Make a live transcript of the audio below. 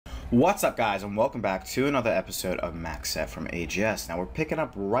What's up, guys, and welcome back to another episode of Max Set From Ags. Now we're picking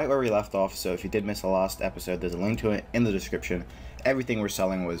up right where we left off, so if you did miss the last episode, there's a link to it in the description. Everything we're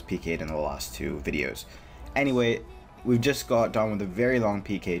selling was PK'd in the last two videos. Anyway, we've just got done with a very long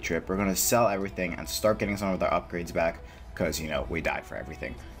PK trip. We're going to sell everything and start getting some of our upgrades back, because, you know, we died for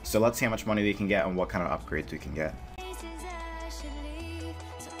everything. So let's see how much money we can get and what kind of upgrades we can get.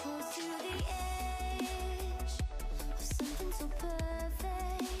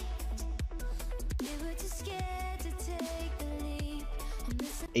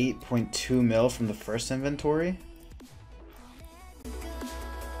 $8.2 mil from the first inventory.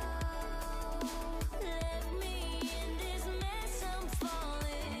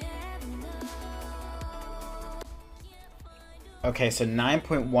 Okay, so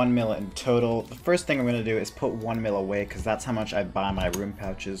 9.1 mil in total. The first thing I'm going to do is put 1 mil away because that's how much I buy my room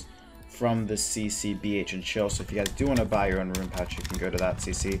pouches from the CC, BH, and Chill. So if you guys do want to buy your own room pouch, you can go to that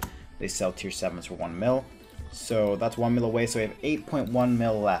CC. They sell tier 7s for 1 mil. So that's 1 mil away, so we have 8.1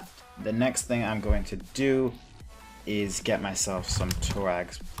 mil left. The next thing I'm going to do is get myself some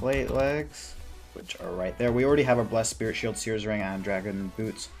Thorax plate legs, which are right there. We already have our Blessed Spirit Shield, Seer's Ring, and Dragon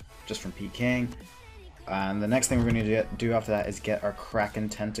Boots just from PKing. And the next thing we're going to do after that is get our Kraken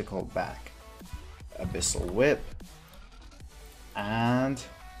Tentacle back. Abyssal Whip. And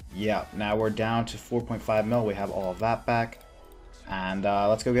yeah, now we're down to 4.5 mil. We have all of that back. And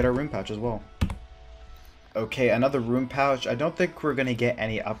let's go get our room pouch as well. Okay, another room pouch. I don't think we're going to get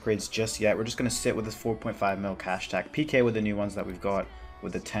any upgrades just yet. We're just going to sit with this 4.5 mil cash tag. PK with the new ones that we've got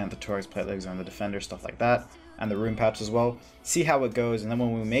with the tent, the Torx plate legs, and the Defender, stuff like that. And the room pouch as well. See how it goes, and then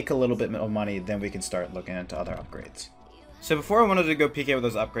when we make a little bit of money, then we can start looking into other upgrades. So before I wanted to go PK with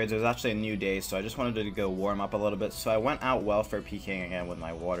those upgrades, it was actually a new day, so I just wanted to go warm up a little bit. So I went out welfare PKing again with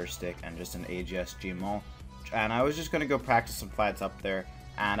my water stick and just an AGS Gmol. And I was just going to go practice some fights up there.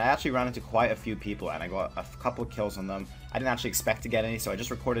 And I actually ran into quite a few people, and I got a couple of kills on them. I didn't actually expect to get any, so I just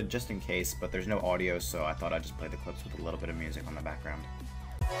recorded just in case, but there's no audio, so I thought I'd just play the clips with a little bit of music on the background.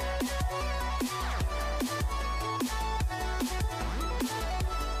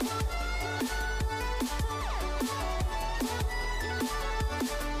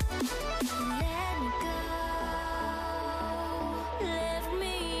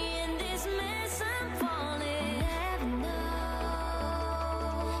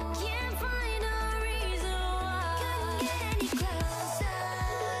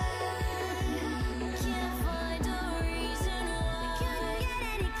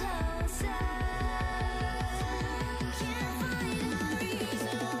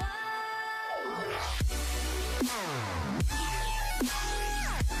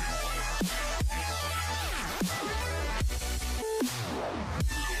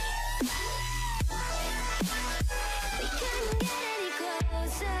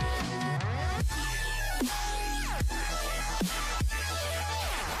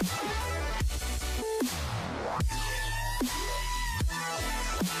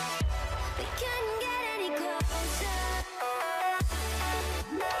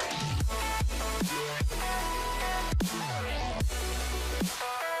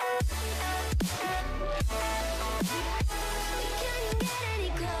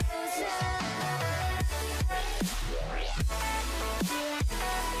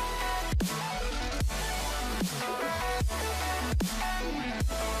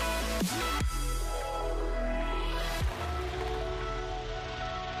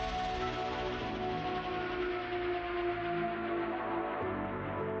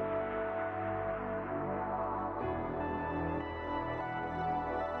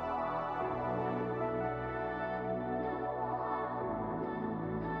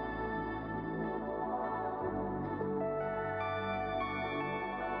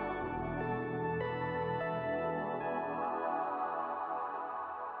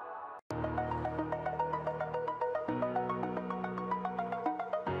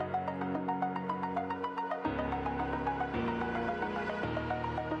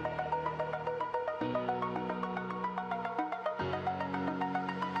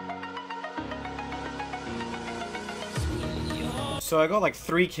 So I got like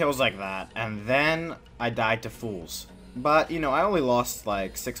 3 kills like that, and then I died to fools. But, you know, I only lost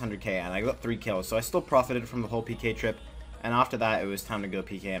like 600k and I got 3 kills, so I still profited from the whole PK trip. And after that, it was time to go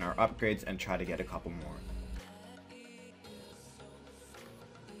PK in our upgrades and try to get a couple more.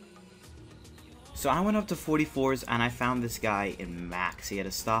 So I went up to 44s and I found this guy in max. He had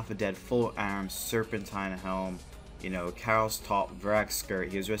a Staff of Dead, full arms, Serpentine helm, you know, Carol's top, Verax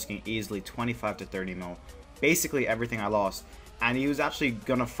skirt. He was risking easily 25 to 30 mil. Basically everything I lost. And he was actually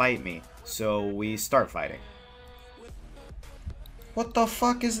gonna fight me. So we start fighting. What the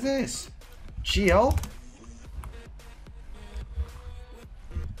fuck is this? GL?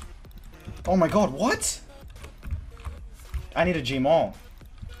 Oh my god, what? I need a Gmaul.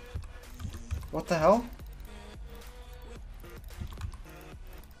 What the hell?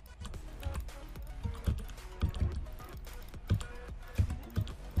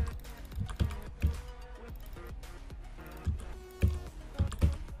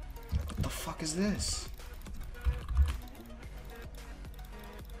 What the fuck is this?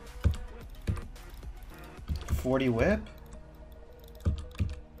 $40 whip?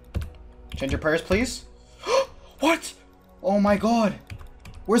 Change your prayers, please? What? Oh my god!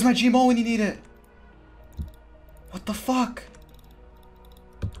 Where's my Gmaul when you need it? What the fuck?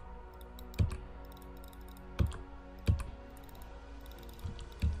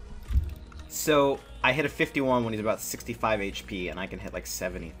 So, I hit a 51 when he's about 65 HP, and I can hit like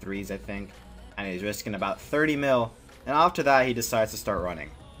 73s, I think. And he's risking about 30 mil, and after that he decides to start running.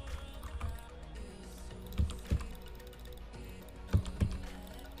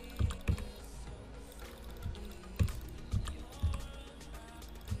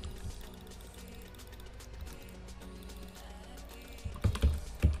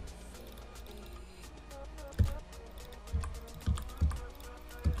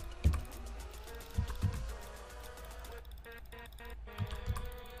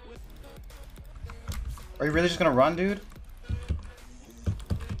 Are you really just gonna run, dude?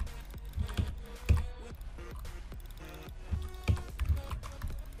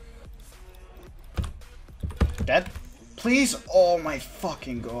 Dead? Please? Oh my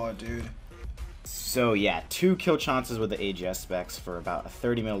fucking god, dude. So yeah, 2 kill chances with the AGS specs for about a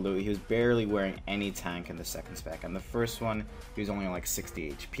 30 mil loot. He was barely wearing any tank in the second spec. And the first one, he was only on like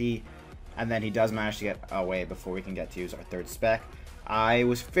 60 HP. And then he does manage to get away before we can get to use our third spec. I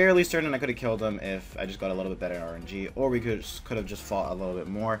was fairly certain I could have killed him if I just got a little bit better RNG, or we could have just fought a little bit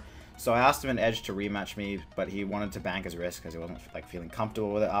more. So I asked him an edge to rematch me, but he wanted to bank his risk because he wasn't like feeling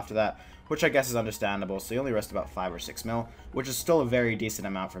comfortable with it after that, which I guess is understandable. So he only risked about 5 or 6 mil, which is still a very decent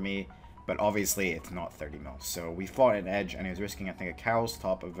amount for me, but obviously it's not 30 mil. So we fought an edge, and he was risking, I think, a Carol's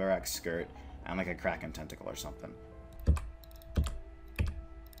top, a Verax skirt, and like a Kraken tentacle or something.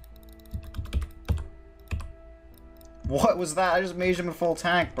 What was that? I just made him a full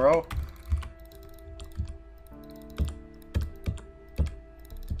tank, bro.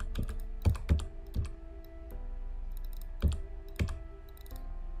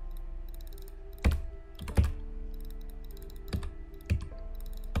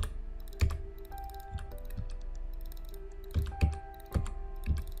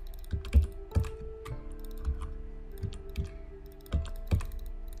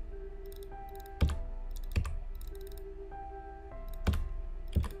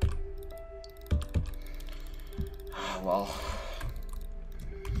 Well, what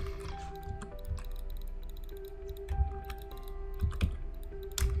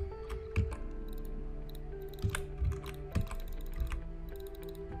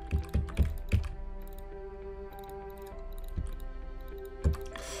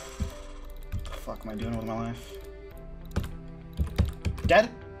the fuck am I doing with my life? Dead?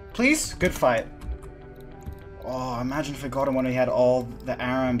 Please? Good fight. Oh, imagine if I got him when he had all the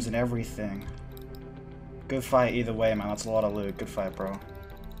arms and everything. Good fight either way, man. That's a lot of loot. Good fight, bro.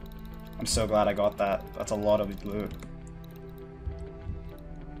 I'm so glad I got that. That's a lot of loot.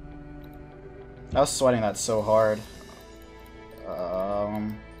 I was sweating that so hard.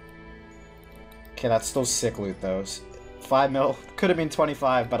 Okay, that's still sick loot, though. 5 mil. Could have been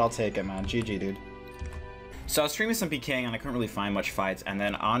 25, but I'll take it, man. GG, dude. So I was streaming some PKing and I couldn't really find much fights, and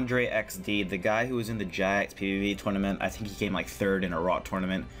then Andre XD, the guy who was in the Jax PvP tournament, I think he came like 3rd in a Rot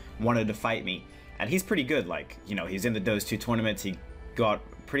tournament, wanted to fight me. And he's pretty good, like, you know, he's in those 2 tournaments, he got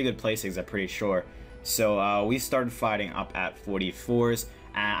pretty good placings, I'm pretty sure. So we started fighting up at 44s,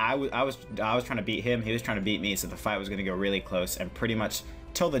 and I was trying to beat him, he was trying to beat me, so the fight was going to go really close and pretty much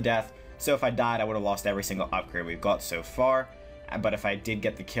till the death. So if I died, I would have lost every single upgrade we've got so far, but if I did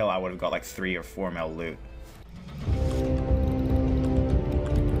get the kill, I would have got like 3 or 4 mil loot.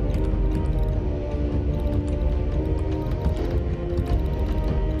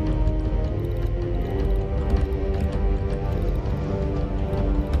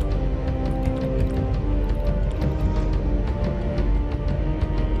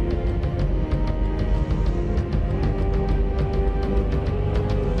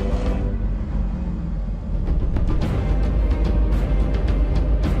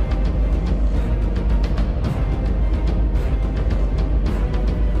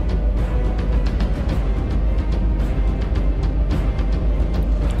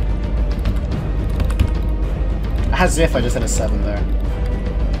 As if I just hit a 7 there.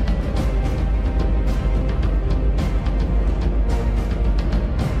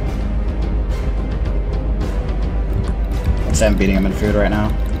 Let's say I'm beating him in food right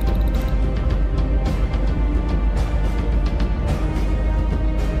now.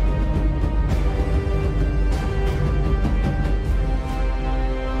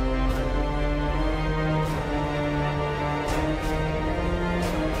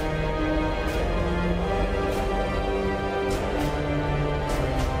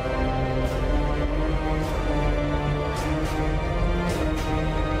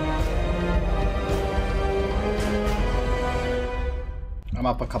 I'm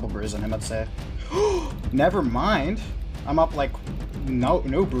up a couple brews on him, I'd say. Never mind. I'm up like no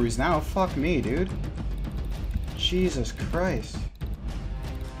brews now. Fuck me, dude. Jesus Christ.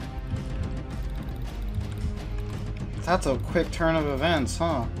 That's a quick turn of events,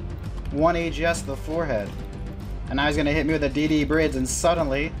 huh? One AGS to the forehead. And now he's gonna hit me with a DD bridge and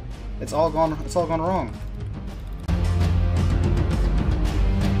suddenly it's all gone wrong.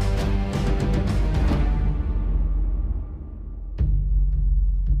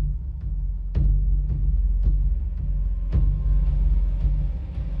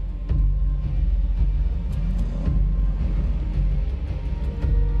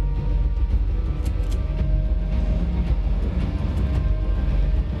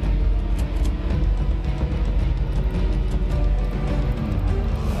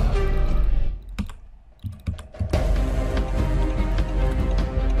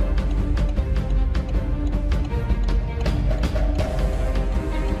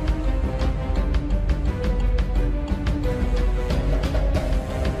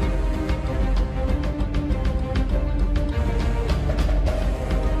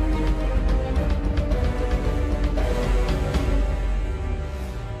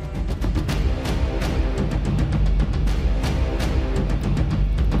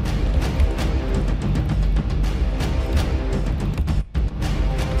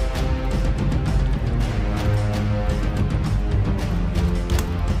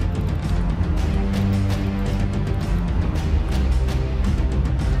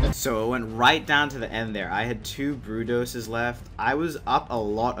 So it went right down to the end there. I had 2 brew doses left. I was up a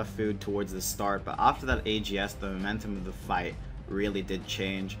lot of food towards the start, but after that AGS, the momentum of the fight really did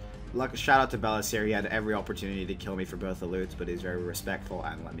change. Shout out to Bellis here. He had every opportunity to kill me for both the loots, but he's very respectful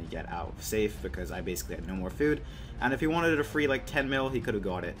and let me get out safe because I basically had no more food. And if he wanted a free like 10 mil, he could have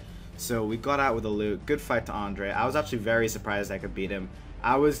got it. So we got out with a loot. Good fight to Andre. I was actually very surprised I could beat him.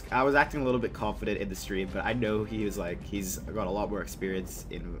 I was acting a little bit confident in the stream, but I know he's got a lot more experience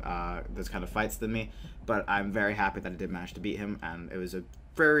in those kind of fights than me. But I'm very happy that I did manage to beat him, and it was a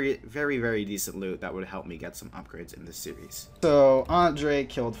very, very, very decent loot that would help me get some upgrades in this series. So Andre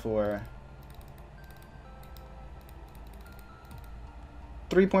killed for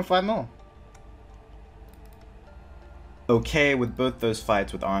 3.5 mil. Okay, with both those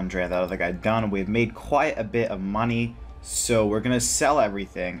fights with Andre and that other guy done, we've made quite a bit of money. So we're going to sell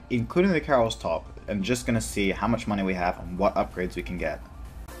everything, including the Carol's Top, and just going to see how much money we have and what upgrades we can get.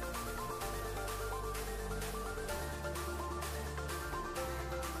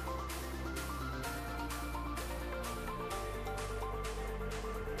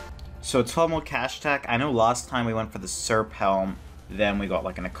 So 12 more cash attack. I know last time we went for the Serp Helm, then we got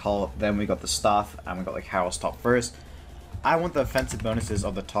like an occult, then we got the stuff, and we got like Carol's Top first. I want the offensive bonuses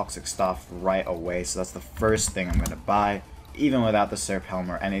of the toxic stuff right away, so that's the first thing I'm going to buy, even without the Serp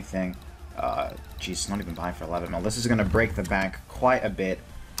Helm or anything. Geez, not even buying for 11 mil. This is going to break the bank quite a bit,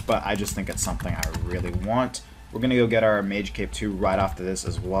 but I just think it's something I really want. We're going to go get our Mage Cape 2 right after this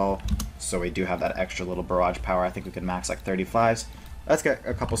as well, so we do have that extra little barrage power. I think we can max like 35s. Let's get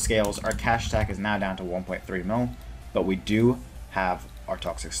a couple scales. Our cash attack is now down to 1.3 mil, but we do have our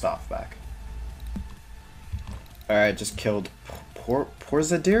toxic stuff back. Alright, just killed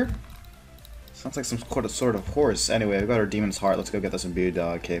Porzadir? Sounds like some sort of horse. Anyway, we got our Demon's Heart. Let's go get this imbued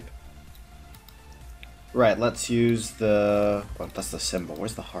cape. Right, let's use the... Oh, that's the symbol.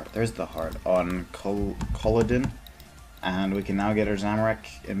 Where's the heart? There's the heart on Kolodin. And we can now get our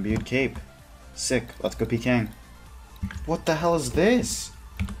Zamorak imbued cape. Sick. Let's go PKing. What the hell is this?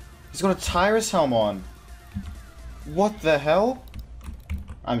 He's got a Tyrus helm on. What the hell?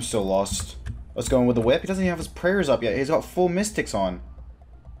 I'm so lost. Let's go in with the whip. He doesn't even have his prayers up yet. He's got full mystics on.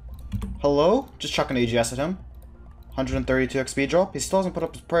 Hello? Just chucking AGS at him. 132 XP drop. He still hasn't put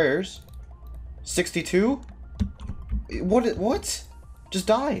up his prayers. 62? What? Just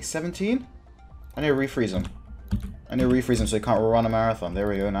die. 17? I need to refreeze him. I need to refreeze him so he can't run a marathon. There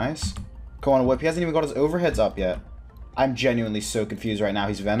we go. Nice. Come on, whip. He hasn't even got his overheads up yet. I'm genuinely so confused right now.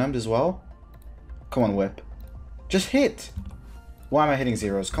 He's venomed as well. Come on, whip. Just hit! Why am I hitting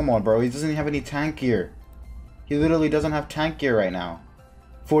zeros? Come on, bro. He doesn't have any tank gear. He literally doesn't have tank gear right now.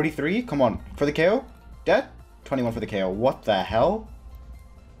 43? Come on. For the KO? Dead? 21 for the KO. What the hell?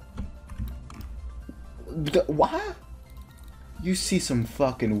 What? You see some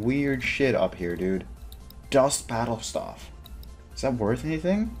fucking weird shit up here, dude. Dust battle stuff. Is that worth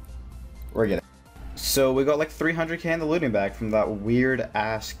anything? We're getting. So we got like 300k in the looting bag from that weird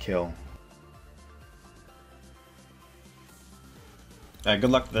ass kill.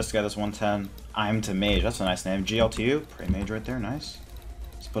 Good luck to this guy, this 110. I'm to mage, that's a nice name. GLTU, pray mage right there, nice.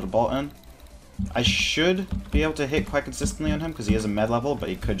 Let's put a bolt in. I should be able to hit quite consistently on him because he is a med level, but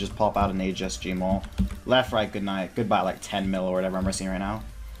he could just pop out an HSG maul. Left, right, good night. Goodbye, like 10 mil or whatever I'm missing right now.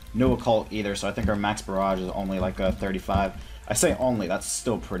 No occult either, so I think our max barrage is only like a 35. I say only, that's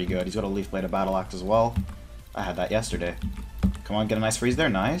still pretty good. He's got a leaf blade of battle axe as well. I had that yesterday. Come on, get a nice freeze there,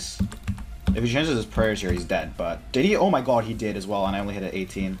 nice. If he changes his prayers here, he's dead, but did he? Oh my god, he did as well, and I only hit at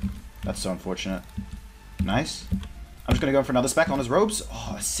 18. That's so unfortunate. Nice. I'm just gonna go for another spec on his robes.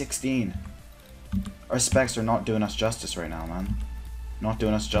 Oh, a 16. Our specs are not doing us justice right now, man. Not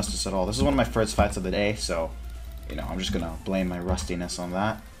doing us justice at all. This is one of my first fights of the day, so, you know, I'm just gonna blame my rustiness on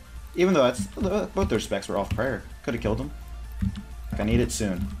that. Even though that's, both their specs were off prayer. Could have killed him. I need it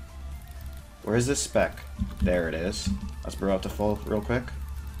soon. Where is this spec? There it is. Let's bro up to full real quick.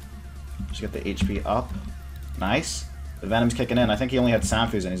 Just get the HP up. Nice. The Venom's kicking in. I think he only had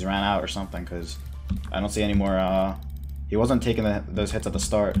Sanfus and he's ran out or something, because I don't see any more, he wasn't taking those hits at the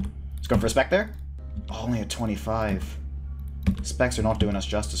start. Let's go for a spec there. Oh, only at 25. Specs are not doing us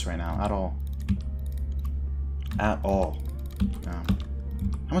justice right now, at all. At all.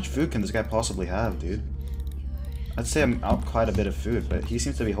 How much food can this guy possibly have, dude? I'd say I'm out quite a bit of food, but he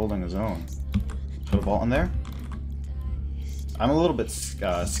seems to be holding his own. Put a vault in there. I'm a little bit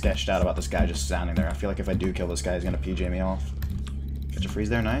sketched out about this guy just standing there. I feel like if I do kill this guy, he's gonna PJ me off. Catch a freeze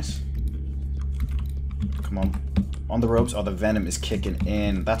there, nice. Come on. On the ropes. Oh, the Venom is kicking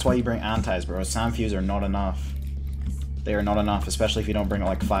in. That's why you bring antis, bro. Sanfus are not enough. They are not enough, especially if you don't bring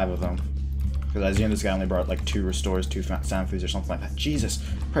like 5 of them. Because I assume this guy only brought like 2 restores, 2 Sanfus or something like that. Jesus.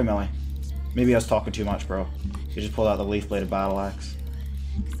 Pray melee. Maybe I was talking too much, bro. You just pulled out the leaf blade of battle axe.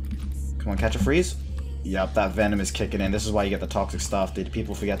 Come on, catch a freeze. Yep, that Venom is kicking in. This is why you get the toxic stuff.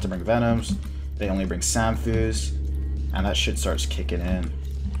 People forget to bring Venoms. They only bring Sanfus. And that shit starts kicking in.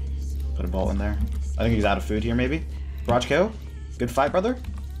 Put a bolt in there. I think he's out of food here, maybe. Barrage KO. Good fight, brother.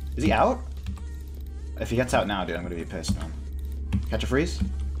 Is he out? If he gets out now, dude, I'm gonna be pissed, man. Catch a freeze.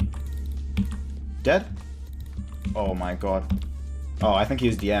 Dead? Oh my god. Oh, I think he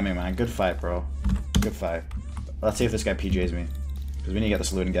was DMing, man. Good fight, bro. Good fight. Let's see if this guy PJs me. Because we need to get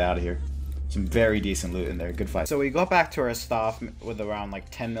this loot and get out of here. Some very decent loot in there. Good fight. So we got back to our stuff with around like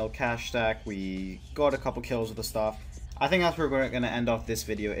 10 mil cash stack. We got a couple kills with the stuff. I think that's where we're going to end off this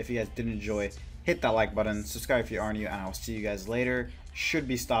video. If you guys did enjoy, hit that like button. Subscribe if you are new. And I'll see you guys later. Should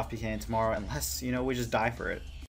be stuff PKing tomorrow. Unless, you know, we just die for it.